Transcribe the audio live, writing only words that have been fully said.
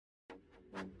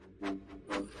Welcome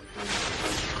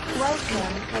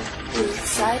to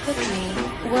Cyberclean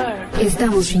World.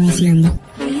 Estamos iniciando.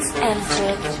 Please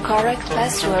enter the correct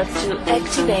password to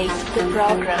activate the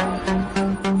program.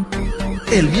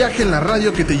 El viaje en la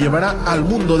radio que te llevará al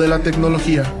mundo de la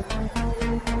tecnología.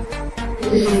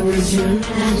 La evolución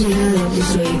ha llegado a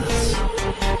tus oídos.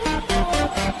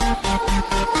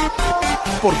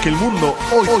 Porque el mundo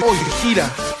hoy gira.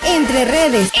 Entre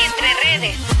redes.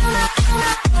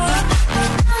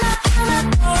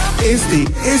 Este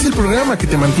es el programa que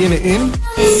te mantiene en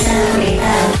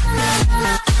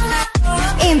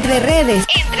Entre redes.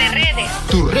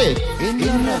 tu red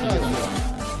en la radio.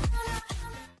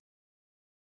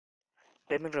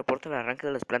 Pemex reporta el arranque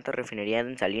de las plantas refinería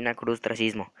en Salina Cruz tras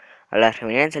sismo. A la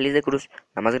refinería en Salina de Cruz,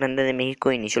 la más grande de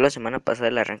México, inició la semana pasada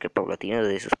el arranque paulatino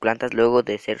de sus plantas luego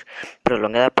de ser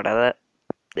prolongada parada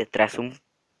tras un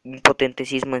potente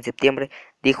sismo en septiembre,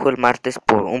 dijo el martes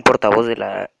por un portavoz de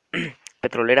la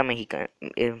petrolera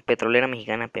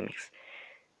mexicana Pemex.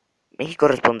 México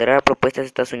responderá a propuestas de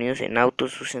Estados Unidos en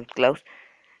Autos Sunset Clause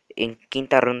en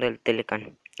quinta ronda del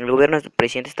Telecan. El gobierno del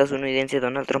presidente estadounidense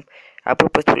Donald Trump ha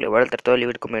propuesto elevar el Tratado de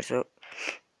Libre Comercio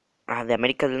de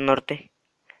América del Norte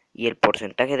y el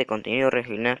porcentaje de contenido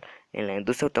regional en la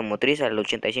industria automotriz al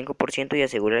 85% y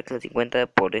asegurar que el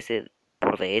 50%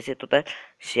 de ese total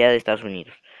sea de Estados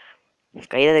Unidos.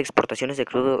 Caída de exportaciones de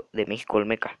crudo de México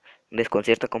Olmeca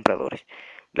desconcierta a compradores.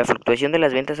 La fluctuación de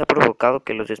las ventas ha provocado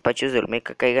que los despachos de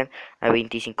Olmeca caigan a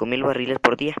 25,000 barriles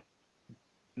por día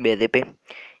 (BDP)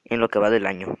 en lo que va del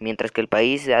año, mientras que el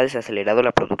país ha desacelerado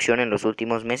la producción en los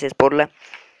últimos meses por la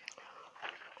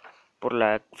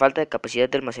falta de capacidad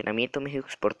de almacenamiento. México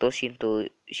exportó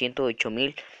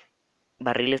 108,000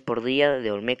 barriles por día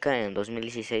de Olmeca en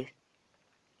 2016.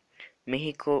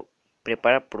 México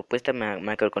prepara propuesta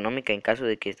macroeconómica en caso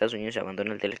de que Estados Unidos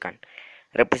abandone el Telecan.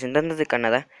 Representantes de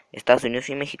Canadá, Estados Unidos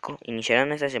y México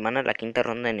iniciarán esta semana la quinta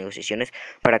ronda de negociaciones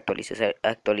para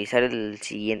actualizar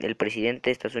el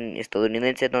presidente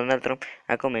estadounidense Donald Trump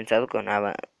ha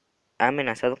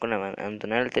amenazado con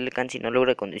abandonar el Telecan si no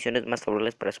logra condiciones más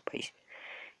favorables para su país.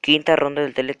 Quinta ronda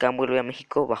del Telecan vuelve a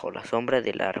México bajo la sombra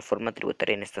de la reforma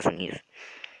tributaria en Estados Unidos.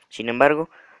 Sin embargo,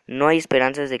 no hay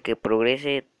esperanzas de que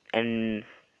progrese en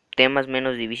temas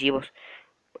menos divisivos,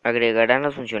 agregarán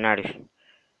los funcionarios,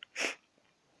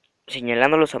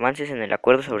 señalando los avances en el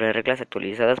acuerdo sobre reglas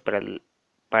actualizadas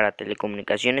para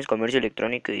telecomunicaciones, comercio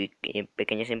electrónico y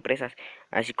pequeñas empresas,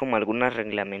 así como algunas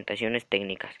reglamentaciones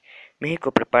técnicas.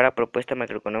 México prepara propuesta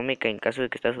macroeconómica en caso de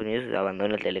que Estados Unidos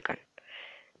abandone el Telecan.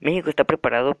 México está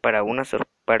preparado para una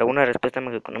respuesta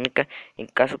macroeconómica en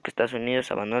caso que Estados Unidos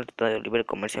abandone el Tratado de Libre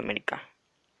Comercio de América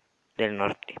del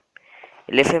Norte.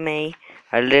 El FMI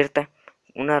alerta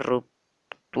una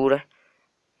ruptura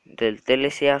del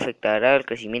TLC afectará al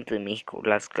crecimiento de México.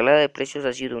 La escalada de precios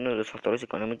ha sido uno de los factores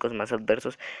económicos más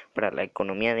adversos para la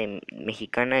economía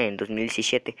mexicana en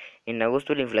 2017. En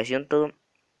agosto la inflación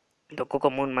tocó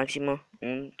como un máximo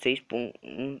un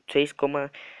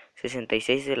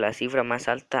 6,66 de la cifra más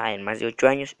alta en más de 8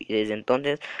 años y desde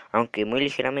entonces, aunque muy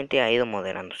ligeramente, ha ido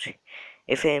moderándose.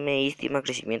 FMI estima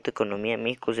crecimiento de economía en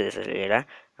México se desacelerará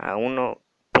a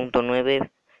 1.9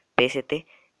 PST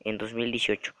en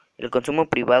 2018. El consumo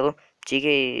privado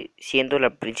sigue siendo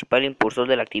el principal impulsor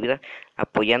de la actividad,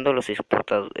 apoyando las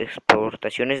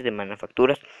exportaciones de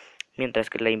manufacturas, mientras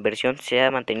que la inversión se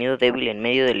ha mantenido débil en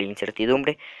medio de la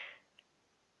incertidumbre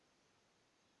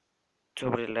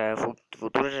sobre la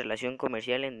futura relación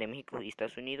comercial entre México y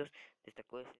Estados Unidos,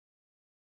 destacó.